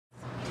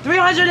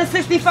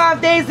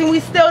365 days and we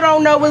still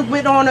don't know what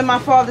went on in my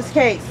father's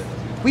case.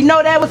 We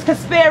know that was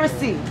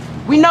conspiracy.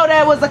 We know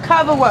that was a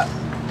cover-up.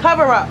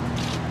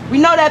 We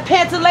know that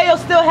Pantaleo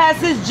still has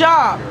his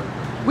job.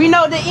 We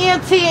know the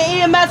EMT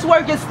and EMS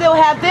workers still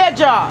have their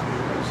job.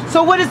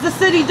 So what is the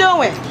city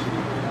doing?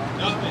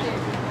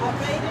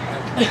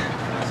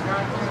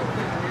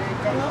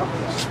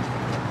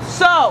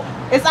 So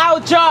it's our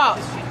job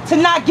to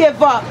not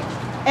give up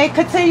and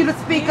continue to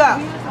speak up.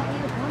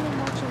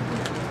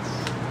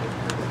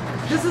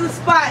 This is a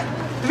spot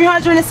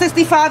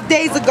 365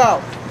 days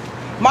ago.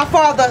 My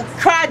father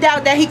cried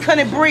out that he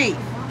couldn't breathe.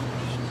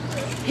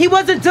 He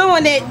wasn't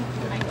doing it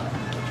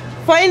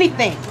for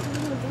anything.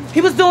 He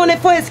was doing it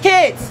for his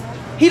kids.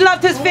 He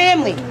loved his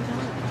family.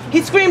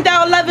 He screamed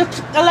out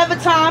 11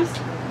 times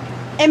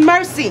in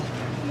mercy,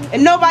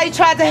 and nobody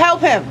tried to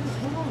help him.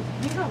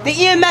 The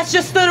EMS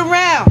just stood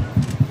around.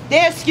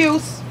 Their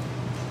excuse,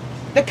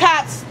 the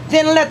cops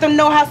didn't let them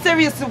know how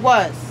serious it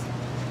was.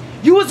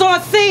 You was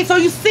on scene, so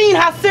you seen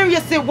how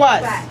serious it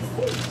was.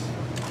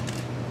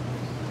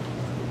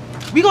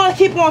 We're gonna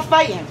keep on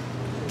fighting.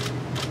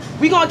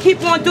 We're gonna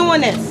keep on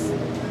doing this.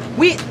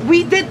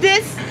 We did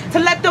this to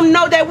let them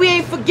know that we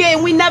ain't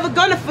forgetting. We never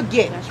gonna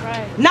forget. That's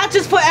right. Not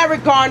just for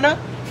Eric Garner,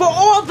 for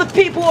all the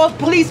people of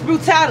police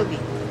brutality.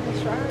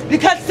 That's right.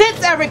 Because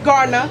since Eric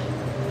Garner,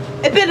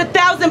 it's been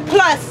 1,000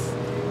 plus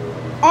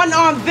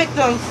unarmed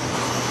victims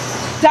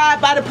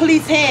died by the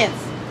police hands.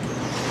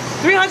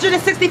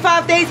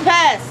 365 days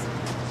passed.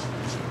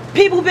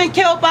 People been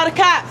killed by the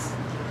cops,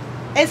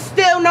 and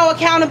still no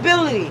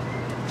accountability.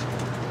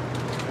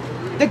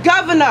 The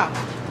governor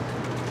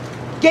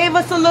gave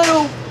us a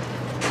little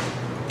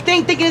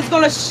thing thinking it's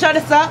gonna shut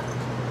us up.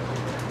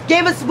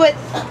 Gave us what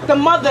the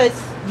mothers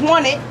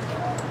wanted,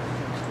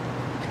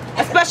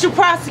 a special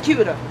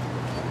prosecutor.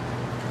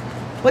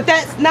 But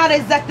that's not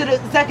an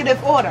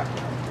executive order.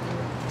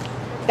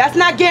 That's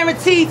not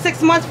guaranteed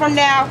 6 months from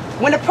now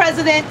when the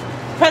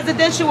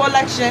presidential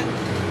election,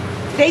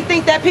 they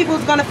think that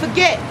people's gonna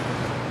forget.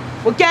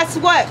 Well, guess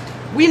what?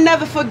 We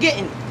never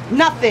forgetting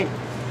nothing.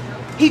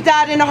 He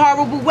died in a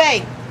horrible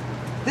way.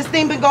 This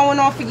thing been going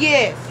on for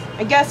years.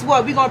 And guess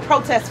what? We're gonna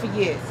protest for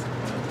years.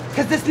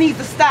 Because this needs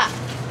to stop.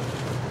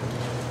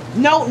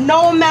 No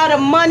amount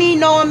of money,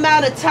 no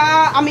amount of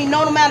time,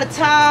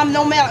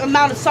 no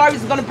amount of sorry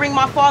is gonna bring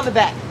my father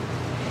back.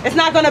 It's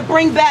not gonna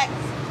bring back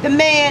the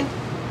man,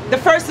 the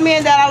first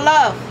man that I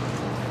love.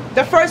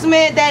 The first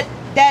man that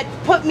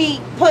put a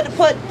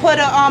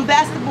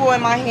basketball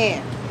in my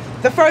hand.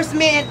 The first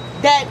man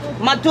that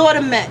my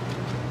daughter met.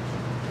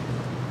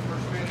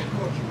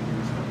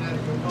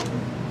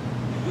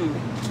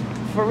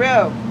 For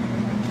real.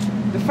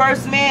 The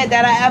first man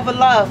that I ever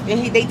loved,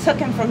 and they took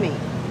him from me.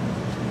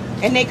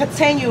 And they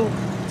continue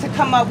to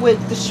come up with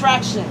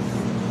distractions,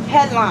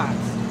 headlines.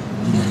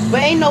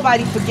 But ain't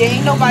nobody forget,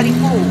 ain't nobody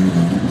fooled.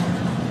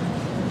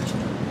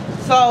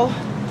 So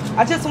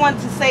I just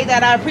wanted to say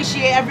that I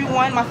appreciate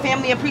everyone. My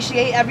family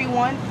appreciate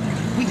everyone.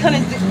 We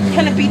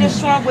couldn't be this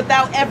strong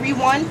without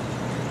everyone,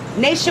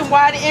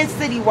 nationwide and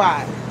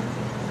citywide.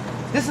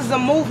 This is a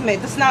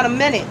movement. This is not a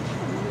minute.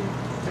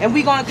 And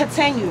we're going to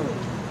continue.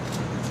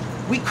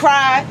 We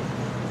cried.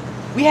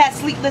 We had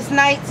sleepless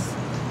nights.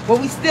 But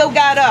we still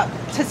got up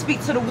to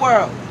speak to the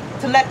world,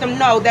 to let them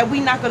know that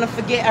we're not going to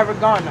forget Eric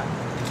Garner.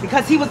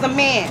 Because he was a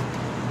man.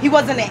 He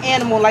wasn't an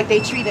animal like they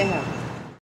treated him.